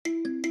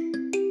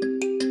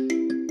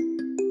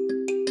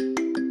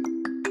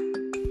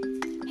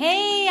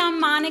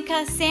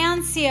Monica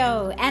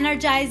Sancio,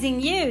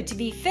 energizing you to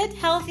be fit,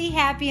 healthy,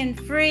 happy, and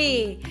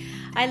free.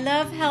 I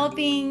love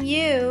helping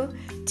you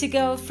to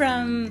go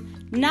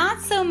from not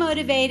so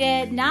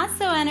motivated, not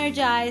so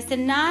energized,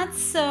 and not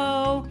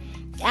so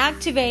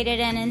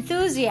activated and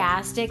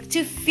enthusiastic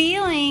to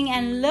feeling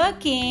and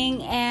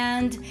looking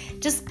and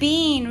just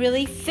being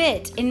really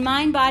fit in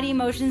mind, body,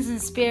 emotions, and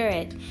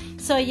spirit.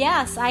 So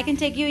yes, I can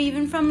take you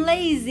even from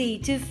lazy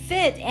to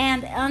fit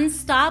and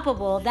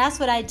unstoppable. That's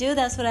what I do.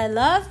 That's what I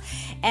love.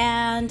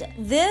 And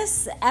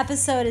this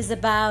episode is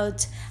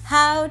about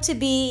how to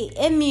be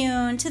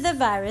immune to the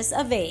virus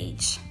of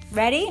age.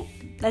 Ready?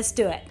 Let's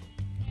do it.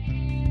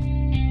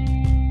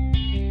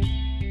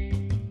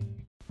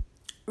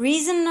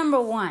 Reason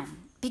number one,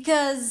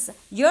 because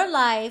your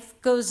life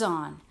goes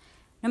on.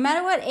 No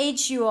matter what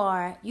age you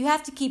are, you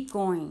have to keep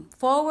going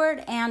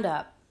forward and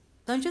up.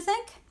 Don't you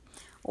think?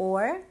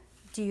 Or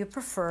do you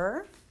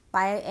prefer,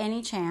 by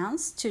any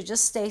chance, to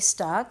just stay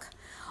stuck?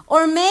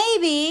 Or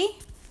maybe,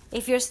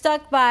 if you're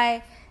stuck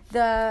by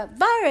the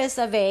virus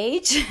of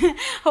age,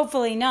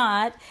 hopefully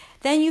not,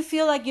 then you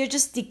feel like you're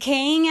just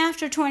decaying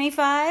after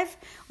 25,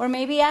 or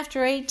maybe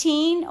after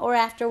 18, or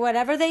after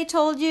whatever they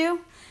told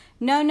you.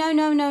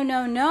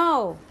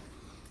 No.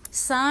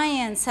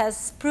 Science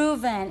has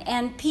proven,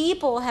 and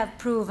people have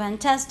proven,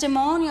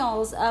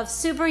 testimonials of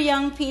super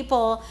young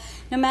people,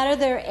 no matter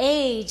their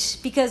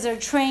age, because they're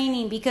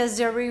training, because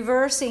they're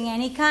reversing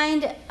any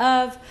kind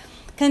of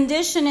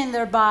condition in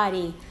their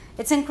body.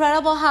 It's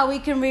incredible how we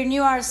can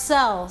renew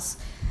ourselves.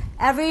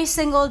 Every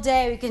single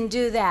day we can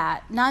do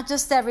that, not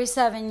just every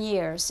 7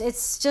 years.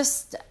 It's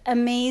just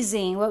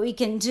amazing what we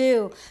can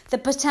do, the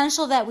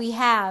potential that we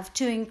have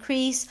to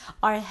increase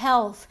our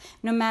health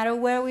no matter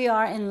where we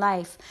are in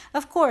life.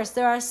 Of course,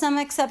 there are some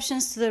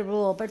exceptions to the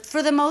rule, but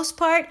for the most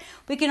part,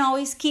 we can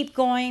always keep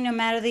going no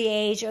matter the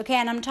age. Okay,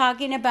 and I'm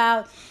talking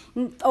about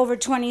over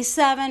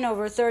 27,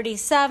 over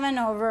 37,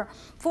 over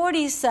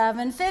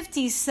 47,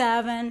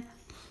 57,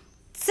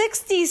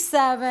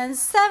 67,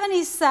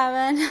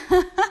 77,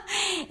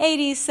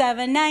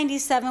 87,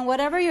 97,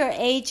 whatever your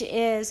age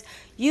is,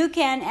 you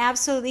can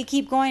absolutely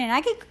keep going. And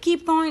I could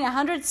keep going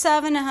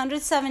 107,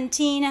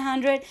 117,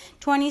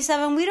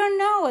 127. We don't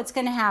know what's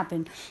going to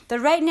happen. But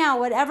right now,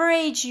 whatever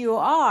age you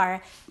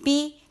are,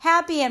 be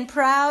happy and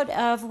proud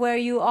of where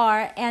you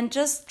are and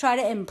just try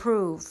to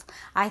improve,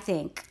 I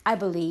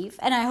believe.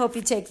 And I hope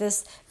you take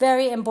this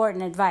very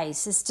important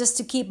advice. It's just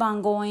to keep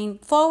on going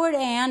forward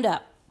and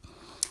up.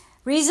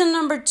 Reason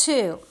number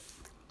two,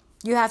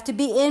 you have to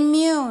be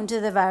immune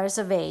to the virus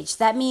of age.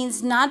 That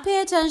means not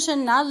pay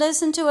attention, not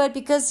listen to it,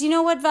 because you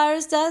know what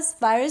virus does?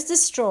 Virus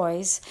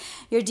destroys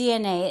your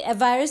DNA. A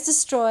virus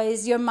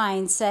destroys your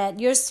mindset,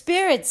 your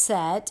spirit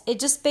set. It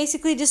just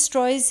basically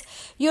destroys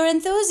your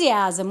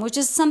enthusiasm, which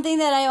is something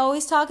that I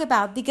always talk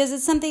about because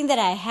it's something that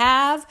I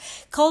have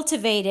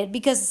cultivated,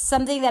 because it's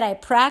something that I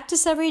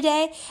practice every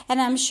day, and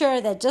I'm sure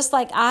that just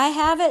like I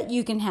have it,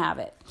 you can have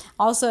it.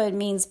 Also, it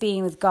means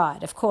being with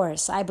God, of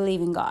course. I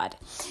believe in God.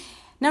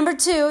 Number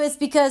two is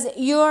because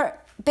you're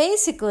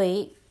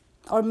basically,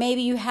 or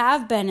maybe you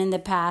have been in the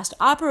past,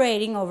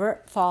 operating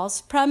over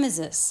false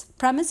premises.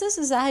 Premises,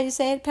 is that how you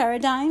say it?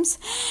 Paradigms?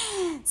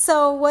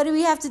 So what do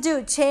we have to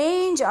do?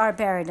 Change our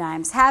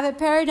paradigms. Have a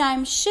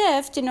paradigm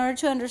shift in order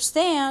to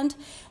understand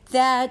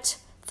that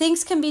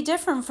things can be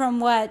different from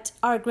what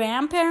our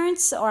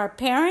grandparents or our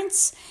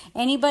parents,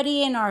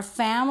 anybody in our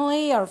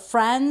family or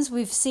friends,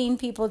 we've seen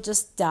people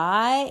just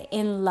die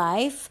in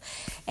life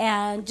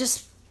and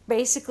just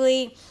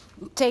basically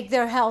take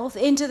their health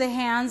into the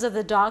hands of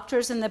the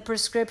doctors and the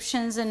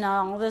prescriptions and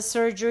all the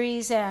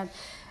surgeries. And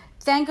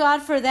thank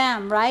God for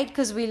them, right?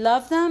 Because we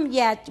love them,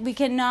 yet we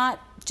cannot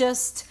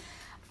just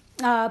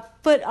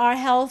put our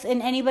health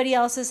in anybody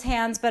else's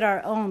hands but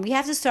our own. We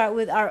have to start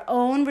with our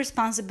own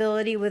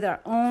responsibility, with our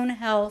own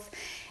health.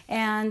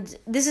 And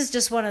this is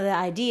just one of the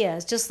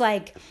ideas. Just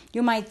like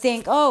you might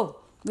think, oh,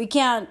 we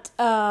can't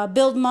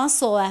build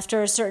muscle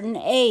after a certain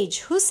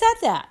age. Who said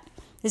that?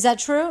 Is that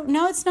true?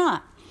 No, it's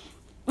not.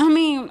 I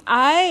mean,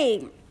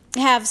 I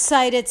have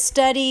cited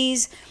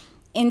studies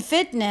in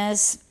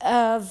fitness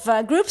of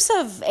groups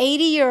of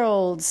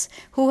 80-year-olds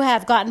who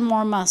have gotten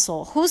more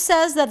muscle. Who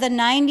says that the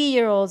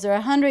 90-year-olds or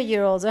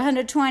 100-year-olds or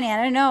 120?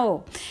 I don't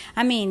know.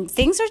 I mean,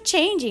 things are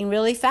changing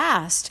really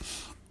fast.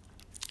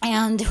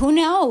 And who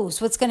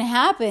knows what's going to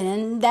happen?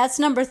 And that's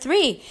number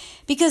three,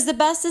 because the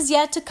best is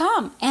yet to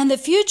come. And the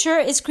future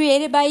is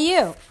created by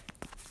you.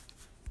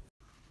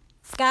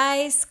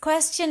 Guys,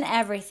 question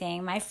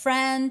everything. My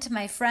friends,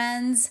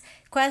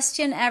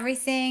 question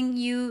everything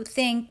you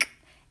think,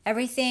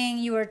 everything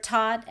you were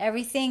taught,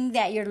 everything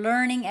that you're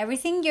learning,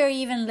 everything you're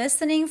even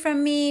listening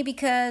from me,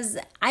 because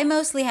I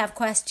mostly have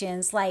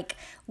questions like,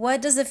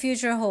 what does the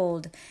future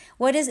hold?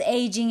 What is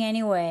aging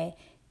anyway?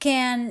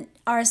 Can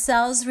our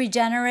cells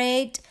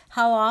regenerate?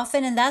 How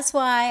often? And that's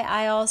why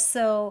I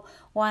also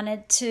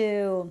wanted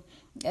to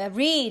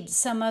read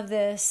some of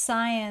the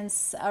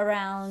science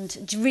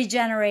around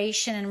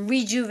regeneration and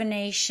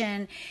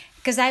rejuvenation,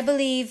 because I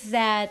believe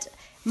that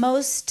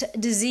most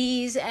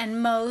disease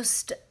and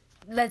most,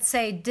 let's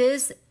say,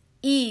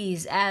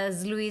 ease,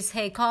 as Louise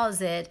Hay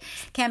calls it,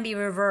 can be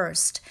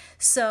reversed.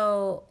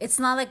 So it's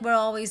not like we're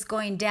always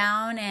going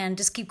down and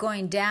just keep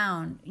going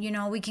down.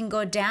 We can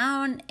go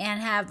down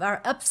and have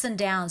our ups and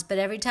downs, but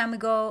every time we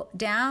go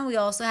down, we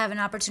also have an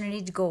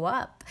opportunity to go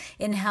up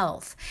in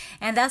health.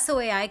 And that's the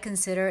way I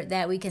consider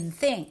that we can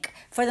think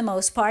for the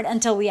most part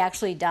until we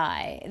actually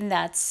die. And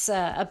that's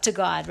up to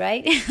God,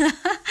 right?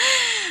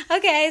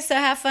 Okay, so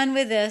have fun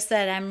with this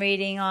that I'm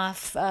reading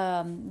off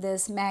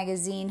this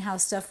magazine, How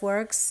Stuff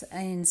Works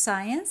in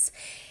Science.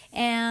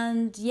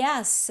 And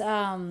yes,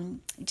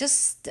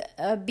 just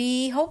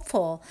be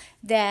hopeful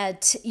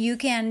that you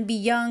can be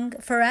young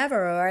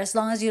forever or as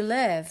long as you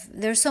live.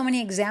 There's so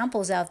many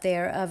examples out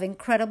there of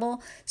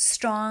incredible,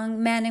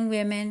 strong men and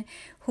women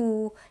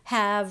who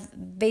have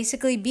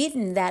basically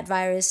beaten that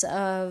virus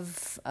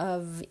of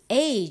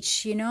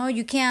age.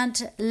 You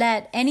can't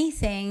let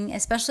anything,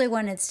 especially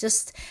when it's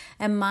just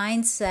a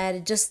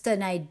mindset, just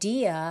an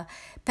idea,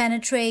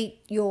 penetrate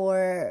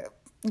your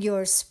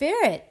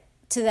spirit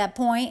to that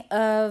point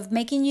of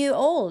making you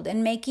old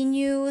and making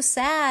you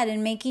sad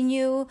and making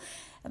you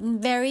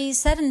very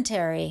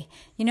sedentary.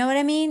 You know what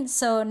I mean?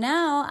 So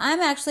now I'm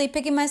actually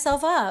picking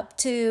myself up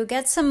to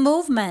get some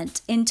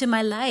movement into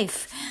my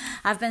life.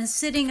 I've been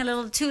sitting a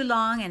little too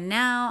long, and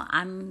now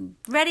I'm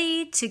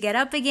ready to get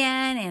up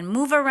again and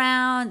move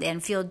around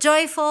and feel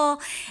joyful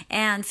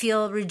and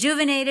feel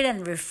rejuvenated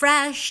and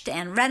refreshed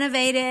and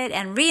renovated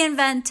and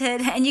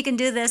reinvented. And you can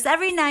do this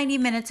every 90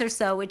 minutes or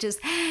so, which is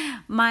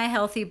my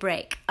healthy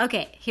break.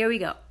 Okay, here we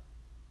go.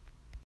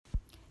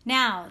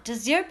 Now,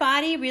 does your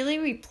body really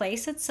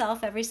replace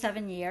itself every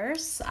 7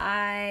 years?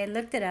 I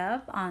looked it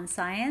up on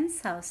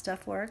Science,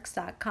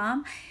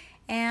 howstuffworks.com,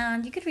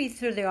 and you could read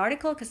through the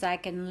article because I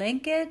can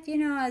link it,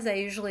 as I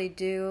usually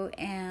do,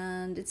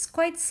 and it's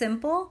quite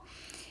simple.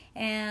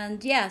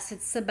 And yes,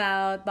 it's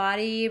about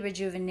body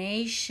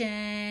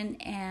rejuvenation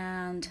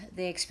and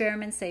the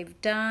experiments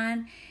they've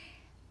done.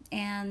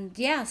 And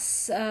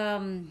yes,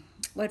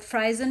 what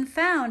Friesen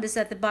found is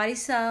that the body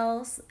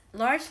cells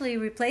largely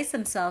replace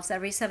themselves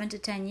every 7 to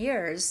 10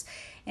 years.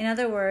 In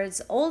other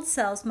words, old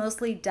cells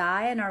mostly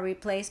die and are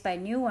replaced by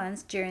new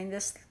ones during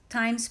this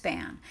time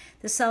span.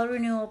 The cell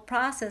renewal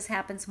process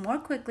happens more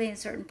quickly in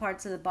certain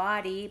parts of the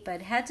body,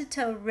 but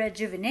head-to-toe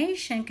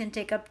rejuvenation can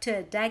take up to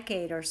a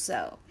decade or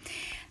so.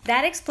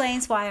 That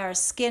explains why our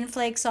skin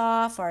flakes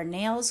off, our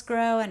nails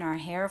grow, and our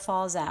hair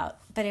falls out.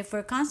 But if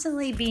we're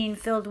constantly being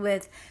filled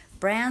with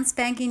brand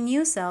spanking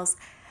new cells,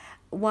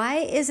 why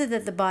is it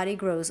that the body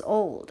grows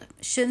old?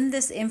 Shouldn't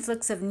this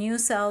influx of new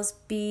cells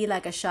be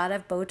like a shot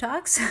of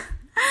Botox?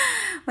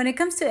 When it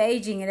comes to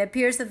aging, it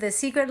appears that the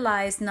secret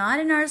lies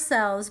not in our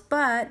cells,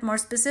 but more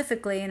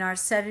specifically in our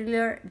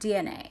cellular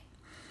DNA.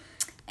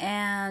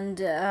 And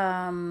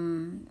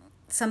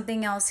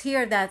something else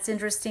here that's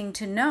interesting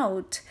to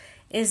note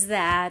is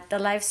that the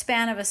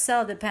lifespan of a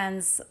cell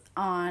depends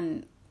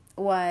on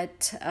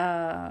what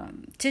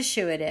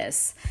tissue it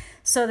is.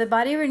 So the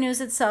body renews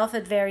itself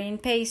at varying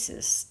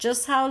paces.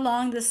 Just how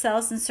long the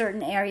cells in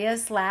certain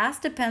areas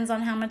last depends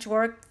on how much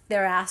work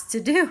they're asked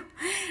to do.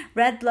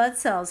 Red blood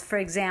cells, for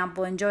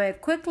example, enjoy a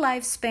quick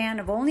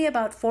lifespan of only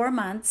about 4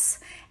 months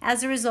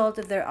as a result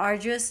of their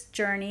arduous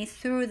journey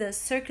through the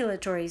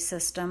circulatory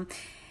system,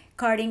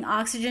 carting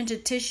oxygen to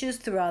tissues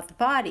throughout the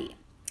body.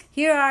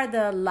 Here are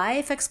the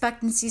life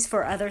expectancies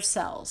for other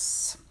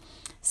cells.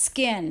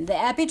 Skin. The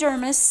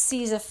epidermis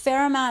sees a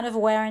fair amount of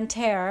wear and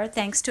tear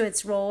thanks to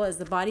its role as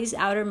the body's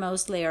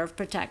outermost layer of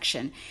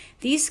protection.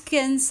 These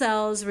skin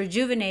cells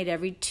rejuvenate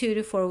every 2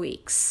 to 4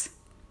 weeks.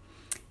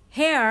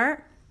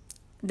 Hair,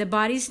 the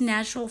body's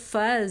natural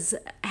fuzz,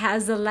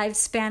 has a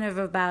lifespan of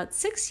about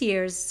 6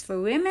 years for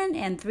women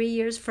and 3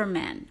 years for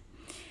men.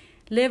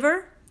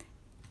 Liver.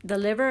 The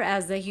liver,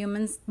 as the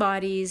human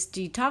body's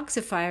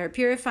detoxifier,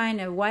 purifying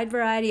a wide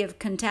variety of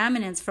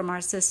contaminants from our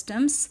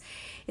systems,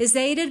 is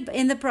aided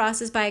in the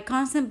process by a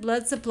constant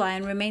blood supply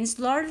and remains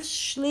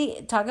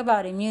largely, talk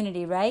about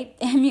immunity, right?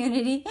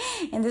 Immunity,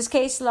 in this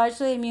case,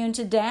 largely immune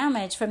to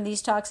damage from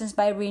these toxins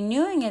by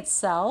renewing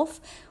itself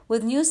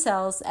with new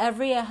cells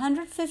every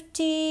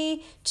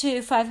 150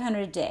 to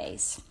 500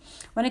 days.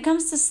 When it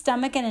comes to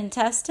stomach and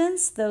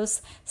intestines,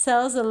 those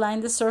cells that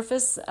line the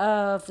surface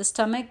of the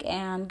stomach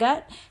and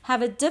gut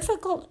have a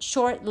difficult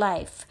short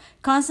life.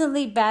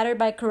 Constantly battered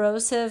by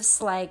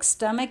corrosives like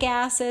stomach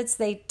acids,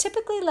 they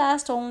typically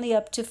last only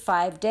up to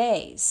 5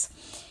 days.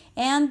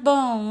 And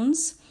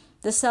bones,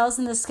 the cells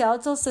in the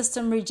skeletal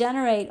system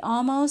regenerate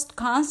almost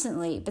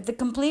constantly, but the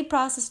complete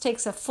process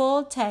takes a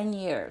full 10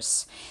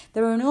 years.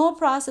 The renewal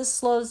process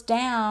slows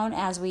down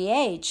as we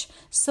age,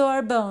 so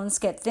our bones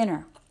get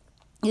thinner.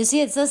 You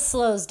see, it just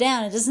slows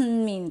down. It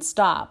doesn't mean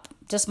stop.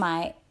 Just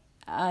my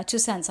 2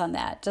 cents on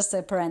that. Just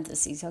a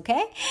parentheses,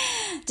 okay?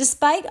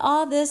 Despite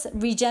all this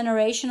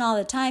regeneration all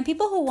the time,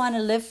 people who want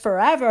to live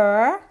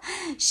forever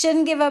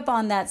shouldn't give up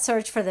on that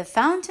search for the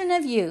fountain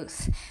of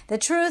youth. The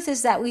truth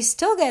is that we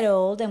still get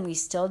old and we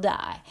still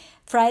die.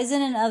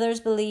 Friesen and others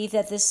believe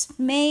that this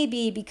may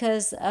be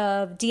because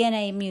of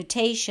DNA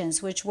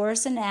mutations, which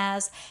worsen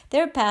as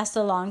they're passed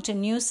along to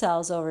new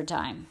cells over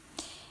time.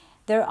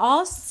 There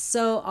are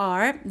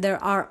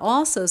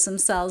also some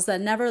cells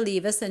that never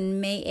leave us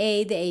and may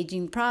aid the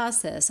aging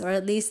process, or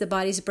at least the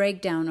body's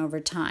breakdown over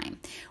time.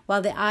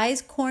 While the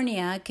eye's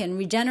cornea can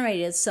regenerate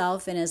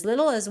itself in as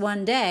little as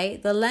 1 day,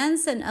 the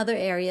lens and other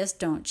areas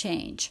don't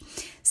change.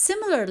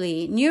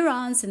 Similarly,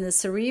 neurons in the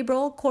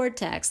cerebral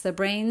cortex, the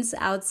brain's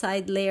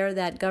outside layer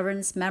that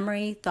governs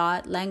memory,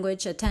 thought,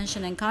 language,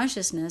 attention, and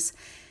consciousness,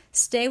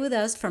 stay with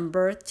us from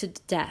birth to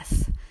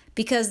death.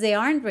 Because they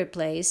aren't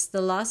replaced,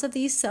 the loss of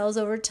these cells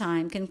over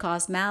time can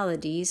cause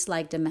maladies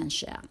like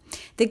dementia.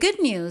 The good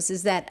news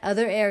is that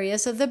other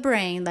areas of the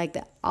brain, like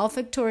the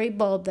olfactory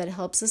bulb that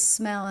helps us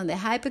smell and the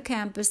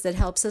hippocampus that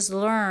helps us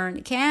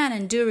learn, can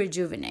and do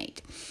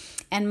rejuvenate,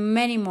 and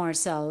many more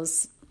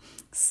cells.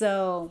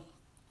 So,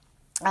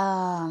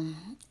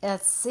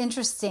 that's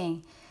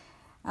interesting.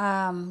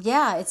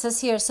 It says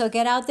here, so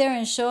get out there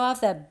and show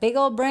off that big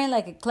old brain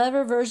like a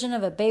clever version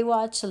of a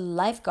Baywatch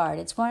lifeguard.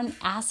 It's one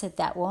asset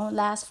that won't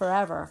last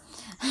forever.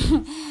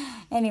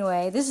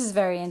 Anyway, this is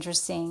very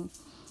interesting.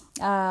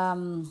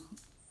 I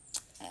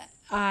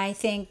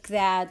think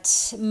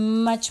that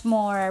much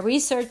more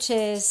research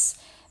is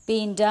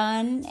being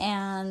done,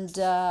 and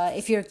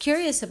if you're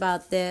curious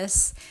about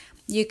this,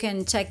 you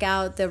can check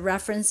out the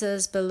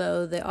references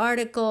below the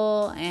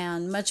article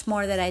and much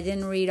more that I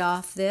didn't read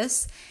off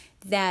this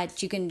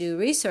that you can do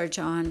research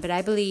on. But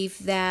I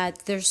believe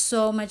that there's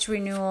so much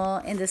renewal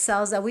in the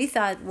cells that we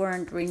thought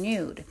weren't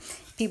renewed.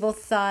 People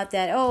thought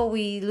that,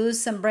 we lose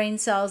some brain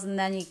cells and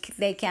then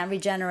they can't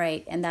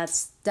regenerate, and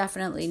that's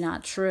definitely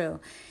not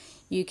true.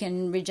 You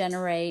can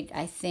regenerate,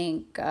 I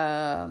think,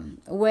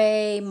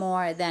 way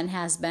more than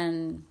has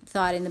been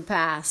thought in the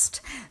past.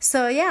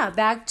 So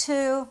back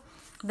to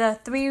the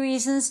 3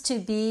 reasons to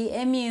be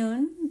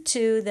immune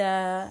to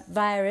the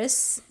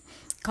virus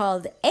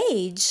called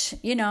age.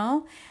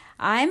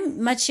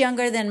 I'm much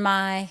younger than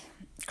my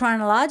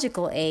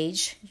chronological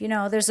age.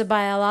 There's a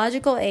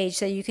biological age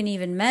that you can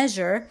even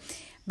measure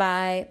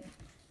by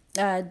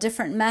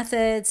different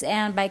methods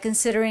and by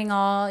considering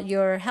all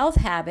your health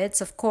habits.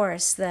 Of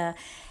course, the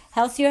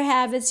healthier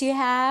habits you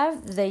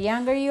have, the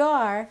younger you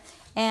are.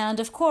 And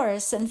of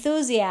course,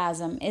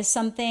 enthusiasm is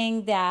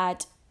something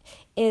that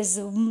is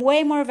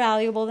way more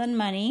valuable than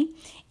money.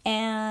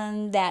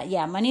 And that,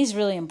 money is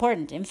really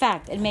important. In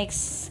fact, it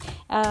makes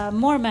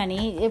more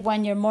money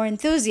when you're more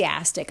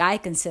enthusiastic, I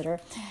consider.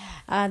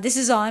 This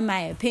is all in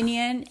my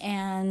opinion,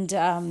 and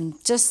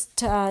just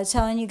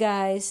telling you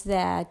guys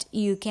that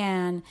you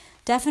can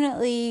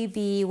definitely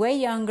be way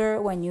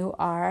younger when you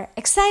are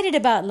excited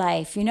about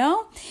life,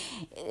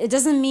 It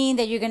doesn't mean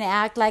that you're going to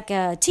act like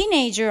a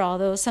teenager,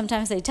 although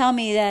sometimes they tell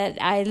me that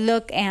I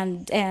look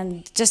and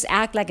just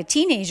act like a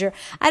teenager.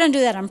 I don't do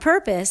that on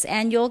purpose,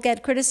 and you'll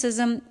get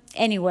criticism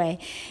anyway,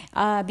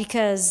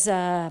 because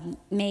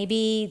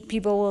maybe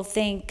people will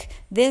think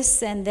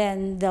this and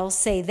then they'll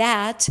say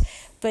that.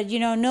 But,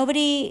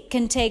 nobody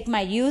can take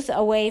my youth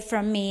away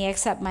from me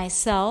except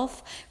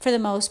myself for the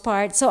most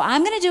part. So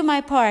I'm going to do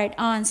my part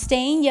on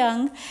staying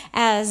young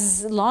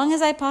as long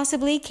as I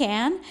possibly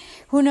can.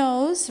 Who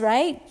knows,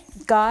 right?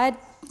 God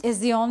is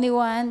the only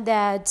one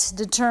that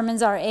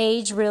determines our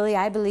age, really,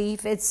 I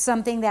believe. It's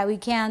something that we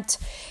can't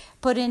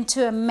put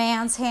into a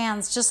man's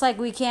hands, just like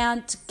we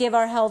can't give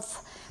our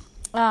health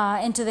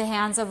into the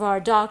hands of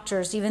our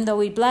doctors. Even though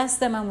we bless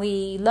them and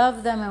we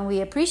love them and we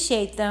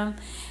appreciate them,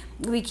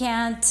 we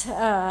can't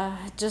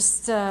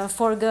just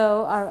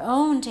forego our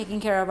own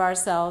taking care of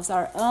ourselves,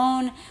 our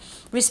own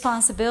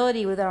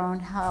responsibility with our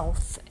own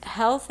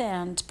health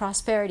and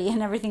prosperity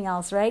and everything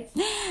else, right?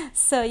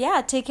 So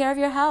take care of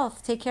your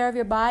health, take care of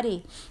your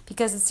body,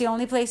 because it's the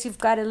only place you've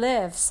got to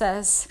live,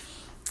 says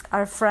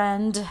our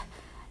friend,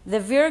 the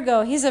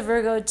Virgo. He's a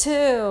Virgo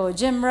too,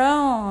 Jim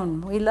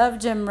Rohn. We love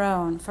Jim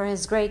Rohn for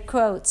his great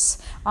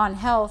quotes on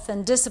health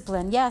and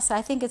discipline. Yes,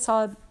 I think it's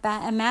all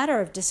a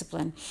matter of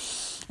discipline.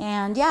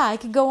 And I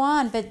could go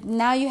on, but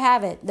now you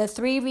have it. The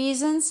 3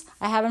 reasons,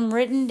 I have them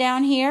written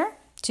down here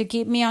to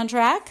keep me on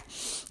track,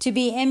 to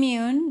be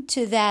immune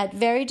to that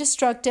very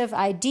destructive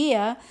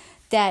idea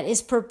that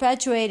is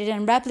perpetuated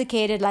and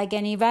replicated like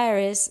any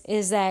virus,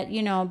 is that,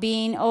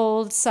 being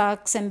old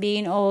sucks, and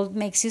being old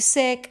makes you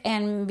sick,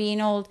 and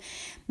being old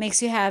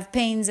makes you have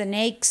pains and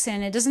aches,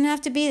 and it doesn't have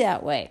to be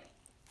that way.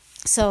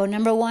 So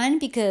number 1,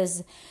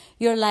 because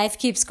your life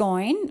keeps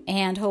going,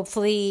 and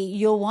hopefully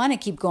you'll want to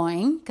keep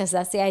going, because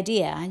that's the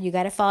idea. You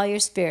got to follow your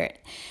spirit.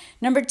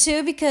 Number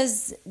 2,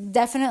 because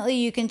definitely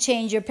you can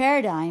change your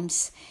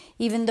paradigms.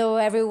 Even though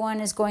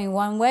everyone is going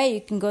one way,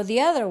 you can go the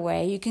other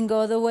way. You can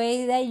go the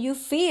way that you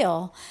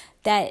feel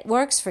that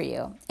works for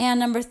you. And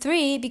number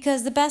 3,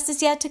 because the best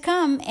is yet to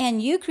come,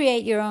 and you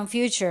create your own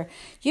future.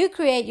 You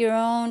create your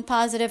own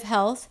positive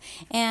health,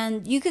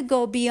 and you could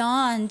go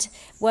beyond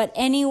what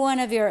any one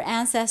of your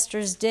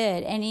ancestors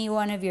did, any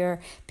one of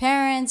your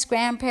parents,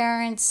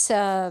 grandparents,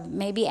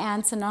 maybe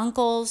aunts and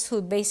uncles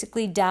who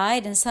basically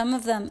died, and some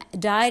of them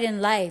died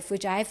in life,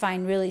 which I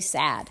find really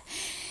sad.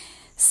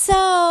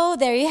 So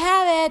there you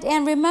have it.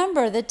 And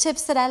remember, the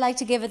tips that I like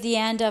to give at the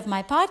end of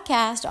my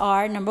podcast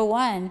are, number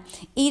 1,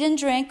 eat and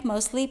drink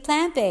mostly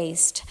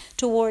plant-based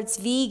towards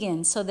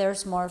vegan. So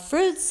there's more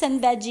fruits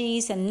and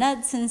veggies and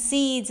nuts and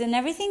seeds and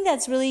everything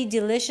that's really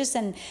delicious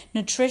and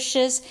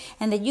nutritious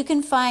and that you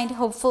can find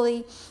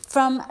hopefully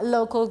from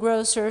local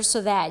grocers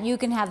so that you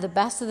can have the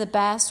best of the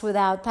best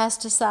without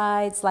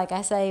pesticides. Like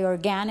I say,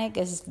 organic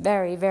is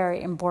very,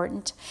 very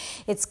important.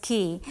 It's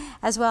key.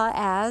 As well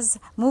as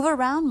move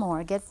around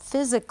more, get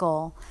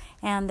physical.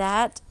 And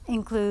that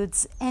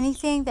includes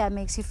anything that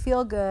makes you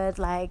feel good,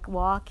 like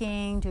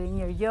walking, doing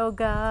your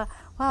yoga.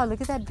 Wow,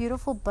 look at that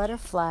beautiful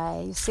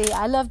butterfly. You see,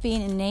 I love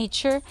being in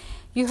nature.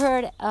 You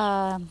heard,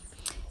 what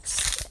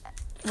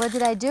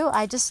did I do?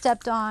 I just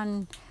stepped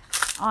on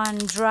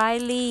dry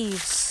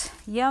leaves.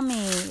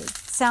 Yummy. It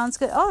sounds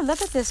good. Oh,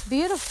 look at this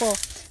beautiful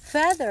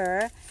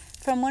feather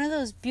from one of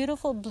those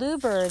beautiful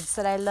bluebirds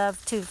that I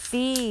love to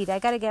feed. I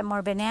got to get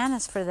more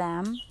bananas for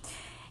them.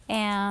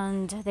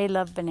 And they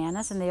love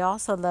bananas, and they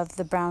also love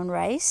the brown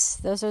rice.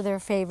 Those are their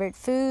favorite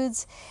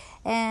foods.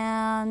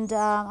 And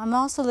I'm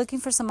also looking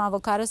for some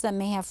avocados that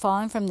may have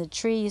fallen from the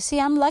tree. You see,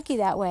 I'm lucky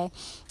that way.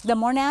 The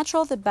more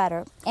natural, the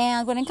better.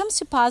 And when it comes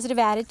to positive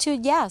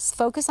attitude, yes,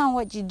 focus on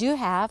what you do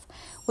have,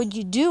 what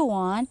you do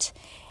want,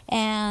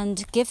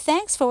 and give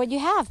thanks for what you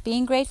have.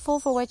 Being grateful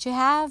for what you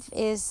have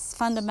is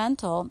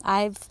fundamental.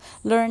 I've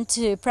learned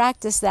to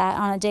practice that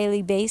on a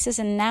daily basis,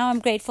 and now I'm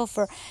grateful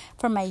for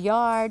my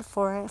yard,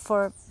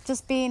 for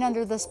just being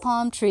under this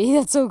palm tree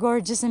that's so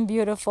gorgeous and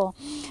beautiful.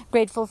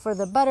 Grateful for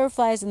the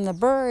butterflies and the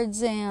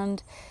birds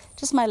and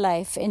just my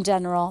life in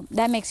general.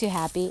 That makes you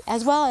happy,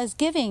 as well as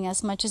giving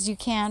as much as you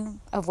can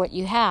of what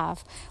you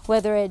have,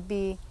 whether it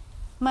be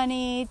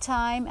money,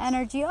 time,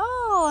 energy.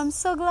 Oh, I'm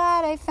so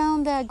glad I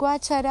found that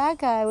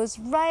guacharaca. It was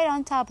right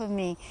on top of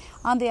me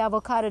on the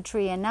avocado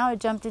tree, and now it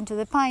jumped into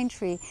the pine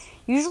tree.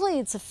 Usually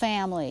it's a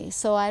family,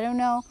 so I don't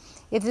know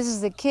if this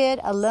is a kid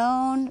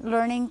alone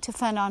learning to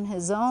fend on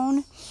his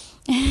own.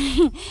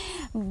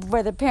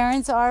 Where the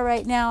parents are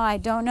right now, I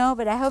don't know,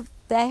 but I hope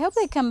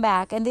they come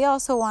back, and they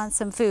also want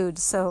some food,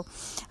 so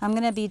I'm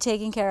going to be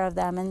taking care of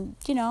them, and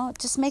it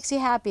just makes you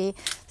happy.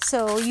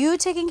 So you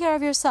taking care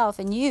of yourself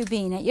and you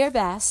being at your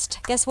best,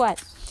 guess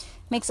what?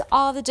 Makes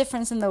all the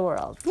difference in the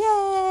world.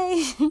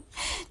 Yay!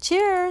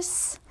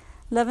 Cheers!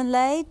 Love and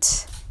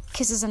light,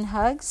 kisses and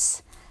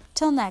hugs.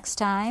 Till next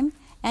time.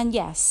 And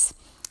yes,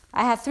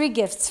 I have 3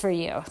 gifts for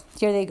you.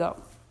 Here they go.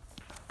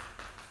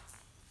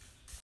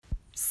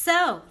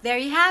 So, there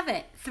you have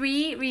it.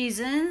 3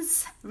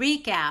 reasons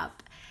recap.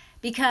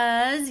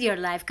 Because your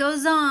life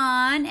goes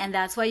on, and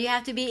that's why you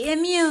have to be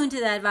immune to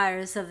that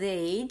virus of the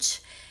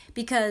age,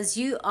 because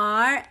you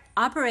are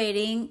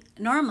operating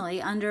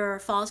normally under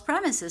false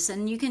premises,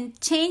 and you can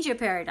change your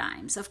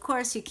paradigms. Of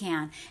course you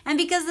can. And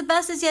because the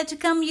best is yet to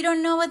come, you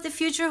don't know what the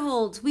future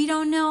holds. We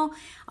don't know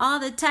all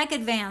the tech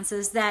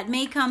advances that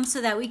may come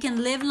so that we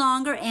can live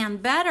longer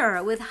and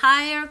better with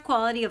higher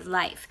quality of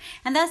life.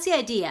 And that's the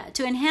idea,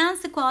 to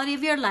enhance the quality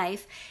of your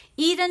life.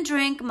 Eat and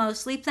drink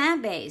mostly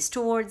plant-based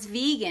towards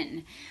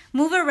vegan.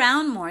 Move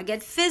around more,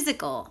 get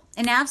physical,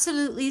 and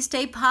absolutely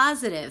stay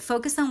positive.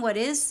 Focus on what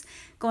is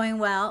going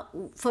well.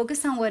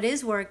 Focus on what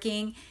is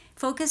working.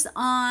 Focus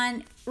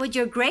on what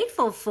you're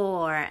grateful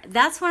for.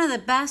 That's one of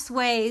the best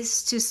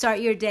ways to start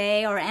your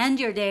day or end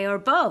your day or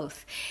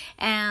both.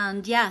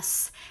 And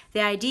yes,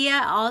 the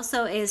idea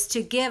also is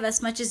to give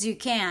as much as you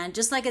can.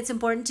 Just like it's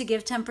important to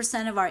give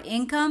 10% of our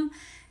income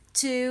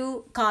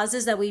to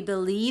causes that we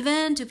believe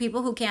in, to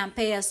people who can't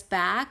pay us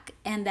back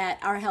and that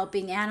are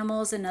helping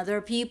animals and other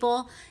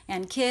people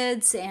and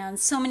kids, and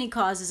so many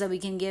causes that we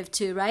can give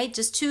to, right?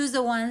 Just choose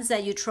the ones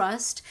that you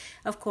trust,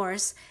 of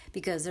course,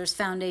 because there's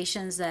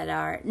foundations that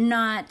are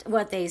not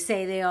what they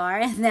say they are,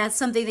 and that's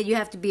something that you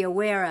have to be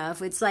aware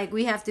of. It's like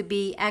we have to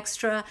be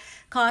extra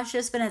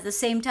cautious, but at the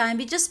same time,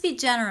 just be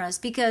generous,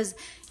 because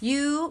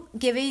you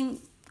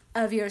giving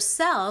of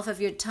yourself, of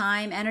your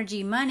time,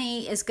 energy,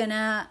 money is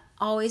gonna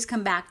always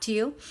come back to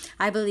you,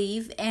 I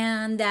believe.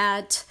 And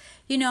that,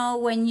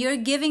 when you're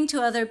giving to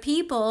other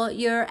people,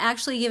 you're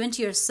actually giving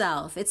to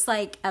yourself. It's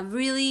like a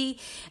really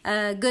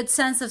good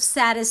sense of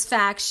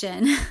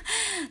satisfaction.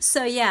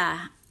 So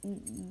yeah,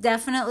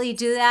 definitely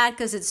do that,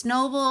 because it's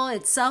noble,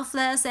 it's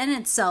selfless, and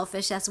it's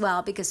selfish as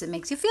well, because it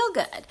makes you feel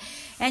good.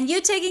 And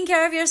you taking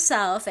care of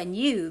yourself and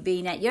you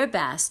being at your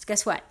best,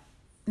 guess what?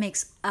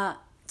 Makes a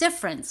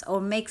difference,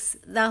 or makes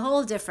the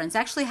whole difference.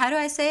 Actually, how do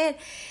I say it?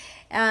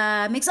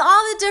 Makes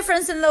all the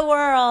difference in the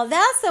world.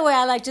 That's the way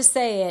I like to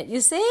say it.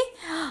 You see?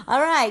 All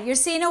right. You're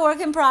seeing a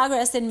work in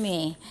progress in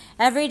me.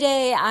 Every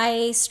day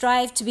I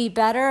strive to be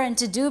better and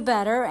to do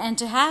better and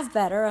to have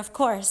better, of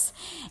course.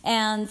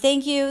 And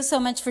thank you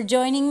so much for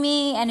joining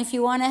me. And if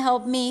you want to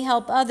help me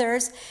help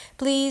others,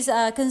 please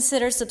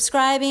consider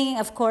subscribing.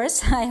 Of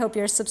course, I hope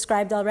you're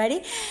subscribed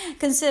already.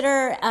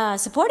 Consider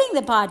supporting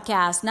the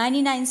podcast.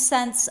 99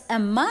 cents a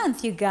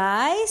month, you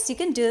guys. You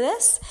can do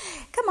this.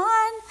 Come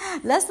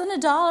on. Less than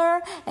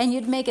 $1, and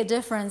you'd make a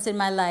difference in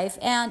my life.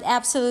 And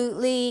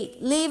absolutely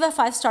leave a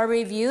 5-star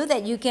review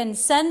that you can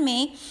send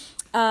me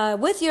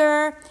with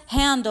your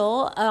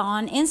handle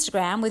on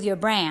Instagram, with your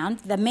brand,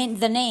 the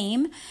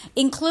name,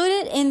 include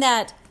it in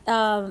that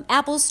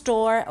Apple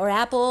Store or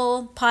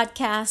Apple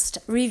Podcast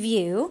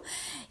review.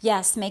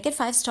 Yes, make it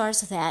 5 stars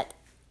so that,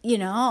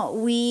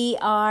 we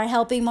are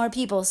helping more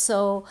people.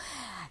 So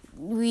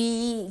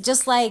we,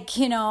 just like,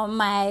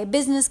 my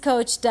business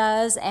coach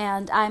does,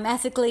 and I'm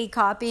ethically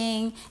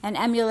copying and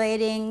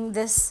emulating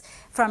this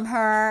from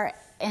her.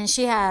 And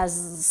she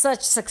has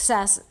such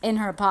success in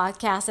her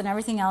podcast and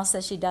everything else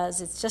that she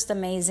does. It's just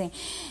amazing.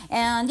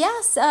 And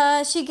yes,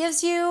 she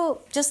gives you,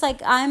 just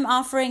like I'm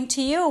offering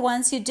to you,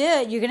 once you do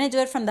it, you're going to do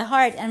it from the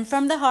heart. And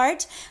from the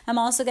heart, I'm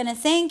also going to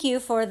thank you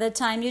for the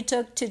time you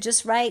took to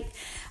just write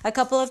a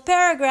couple of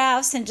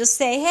paragraphs and just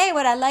say, hey,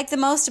 what I like the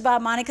most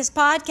about Monica's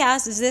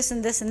podcast is this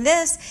and this and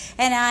this,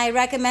 and I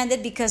recommend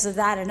it because of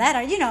that and that.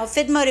 Or,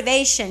 fit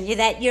motivation,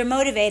 that you're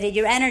motivated,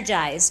 you're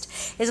energized,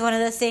 is one of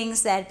the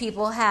things that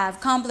people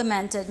have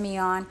complimented me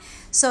on.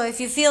 So if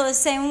you feel the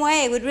same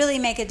way, it would really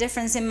make a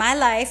difference in my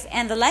life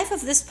and the life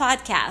of this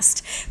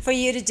podcast for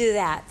you to do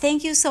that.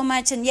 Thank you so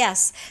much. And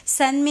yes,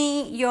 send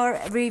me your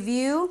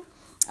review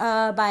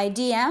by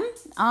DM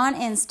on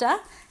Insta.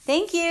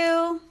 Thank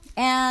you.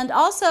 And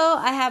also,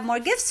 I have more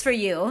gifts for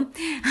you,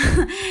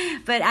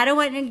 but I don't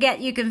want to get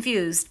you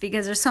confused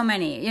because there's so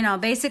many.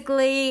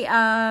 Basically,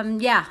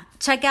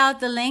 check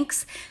out the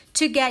links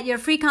to get your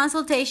free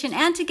consultation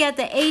and to get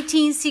the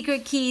 18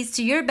 secret keys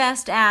to your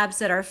best abs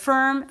that are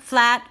firm,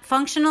 flat,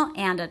 functional,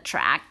 and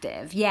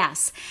attractive.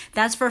 Yes,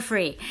 that's for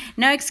free.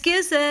 No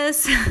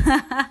excuses.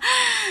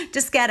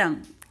 Just get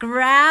them.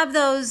 Grab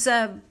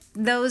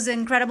those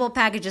incredible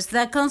packages.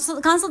 The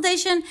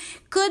consultation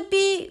could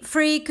be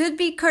free, could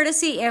be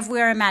courtesy if we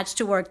are a match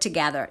to work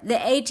together.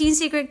 The 18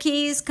 Secret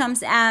Keys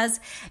comes as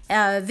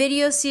a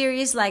video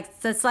series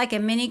that's like a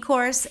mini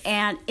course,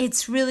 and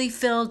it's really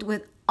filled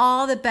with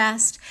all the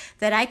best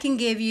that I can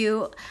give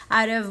you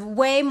out of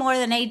way more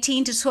than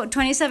 18 to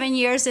 27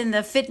 years in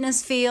the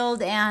fitness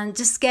field and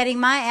just getting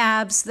my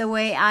abs the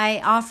way I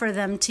offer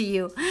them to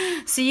you.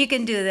 So you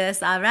can do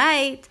this, all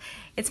right?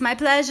 It's my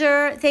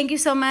pleasure. Thank you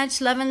so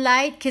much. Love and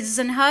light, kisses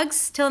and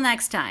hugs. Till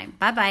next time.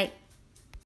 Bye-bye.